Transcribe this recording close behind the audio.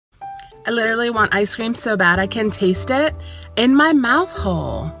I literally want ice cream so bad I can taste it in my mouth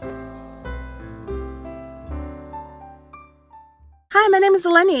hole. Hi, my name is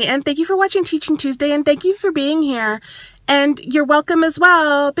Eleni, and thank you for watching Teaching Tuesday, and thank you for being here. And you're welcome as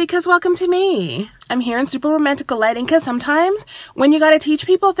well, because welcome to me. I'm here in super romantical lighting, because sometimes when you gotta teach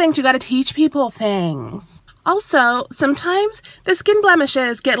people things, you gotta teach people things. Also, sometimes the skin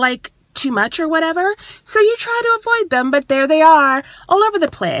blemishes get like too much or whatever, so you try to avoid them, but there they are all over the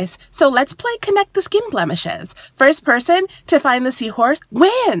place. So let's play Connect the Skin Blemishes. First person to find the seahorse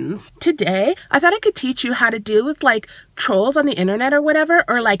wins. Today, I thought I could teach you how to deal with like trolls on the internet or whatever,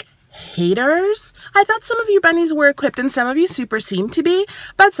 or like haters. I thought some of you bunnies were equipped and some of you super seem to be,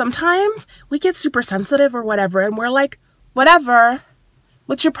 but sometimes we get super sensitive or whatever and we're like, whatever,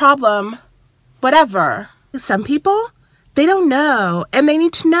 what's your problem? Whatever. Some people, they don't know and they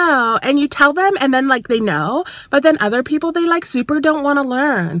need to know, and you tell them and then like they know, but then other people, they like super don't want to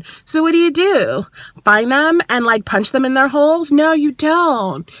learn. So what do? Find them and like punch them in their holes? No, you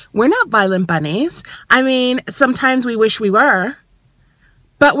don't. We're not violent bunnies. I mean, sometimes we wish we were,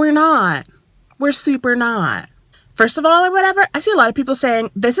 but we're not. We're super not. First of all or whatever, I see a lot of people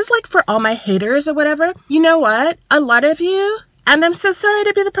saying, this is like for all my haters or whatever. You know what? A lot of you, and I'm so sorry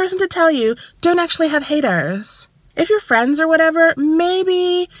to be the person to tell you, don't actually have haters. If you're friends or whatever,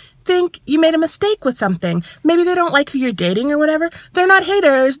 maybe think you made a mistake with something. Maybe they don't like who you're dating or whatever. They're not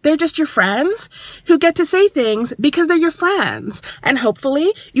haters. They're just your friends who get to say things because they're your friends. And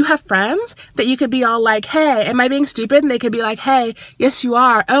hopefully you have friends that you could be all like, hey, am I being stupid? And they could be like, hey, yes, you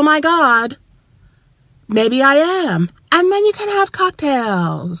are. Oh my God. Maybe I am. And then you can have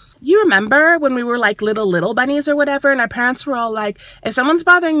cocktails. You remember when we were like little bunnies or whatever, and our parents were all like, if someone's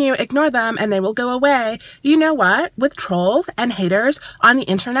bothering you, ignore them and they will go away. You know what? With trolls and haters on the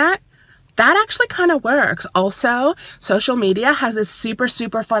internet, that actually kind of works. Also, social media has this super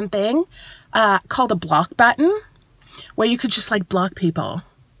fun thing called a block button, where you could just like block people.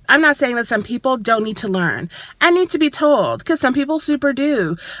 I'm not saying that some people don't need to learn and need to be told, because some people super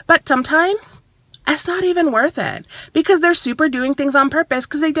do. But sometimes it's not even worth it, because they're super doing things on purpose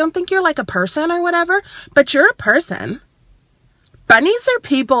because they don't think you're like a person or whatever, but you're a person. Bunnies are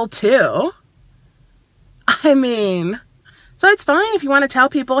people too. I mean, so it's fine if you want to tell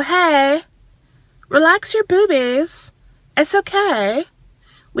people, hey, relax your boobies. It's okay.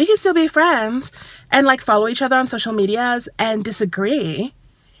 We can still be friends and like follow each other on social medias and disagree.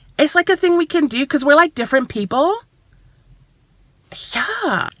 It's like a thing we can do because we're like different people.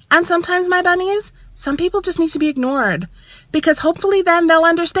 Yeah. And sometimes, my bunnies, some people just need to be ignored, because hopefully then they'll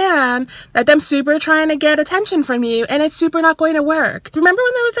understand that them super trying to get attention from you and it's super not going to work. Remember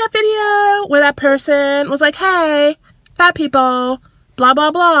when there was that video where that person was like, hey, fat people, blah,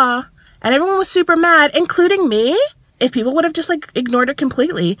 blah, blah, and everyone was super mad, including me? If people would have just like ignored her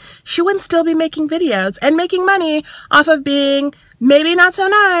completely, she wouldn't still be making videos and making money off of being maybe not so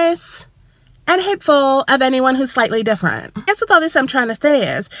nice and hateful of anyone who's slightly different. I guess with all this I'm trying to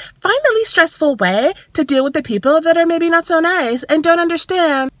say is, find the least stressful way to deal with the people that are maybe not so nice and don't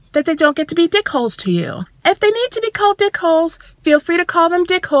understand that they don't get to be dickholes to you. If they need to be called dickholes, feel free to call them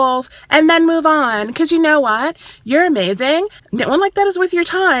dickholes and then move on, because you know what? You're amazing. No one like that is worth your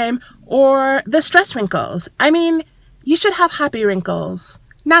time or the stress wrinkles. I mean, you should have happy wrinkles,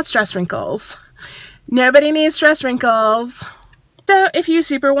 not stress wrinkles. Nobody needs stress wrinkles. So if you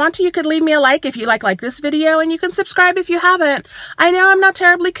super want to, you could leave me a like if you like this video, and you can subscribe if you haven't. I know I'm not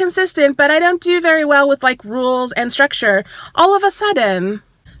terribly consistent, but I don't do very well with like rules and structure all of a sudden.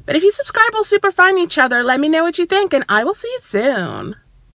 But if you subscribe, we'll super find each other. Let me know what you think, and I will see you soon.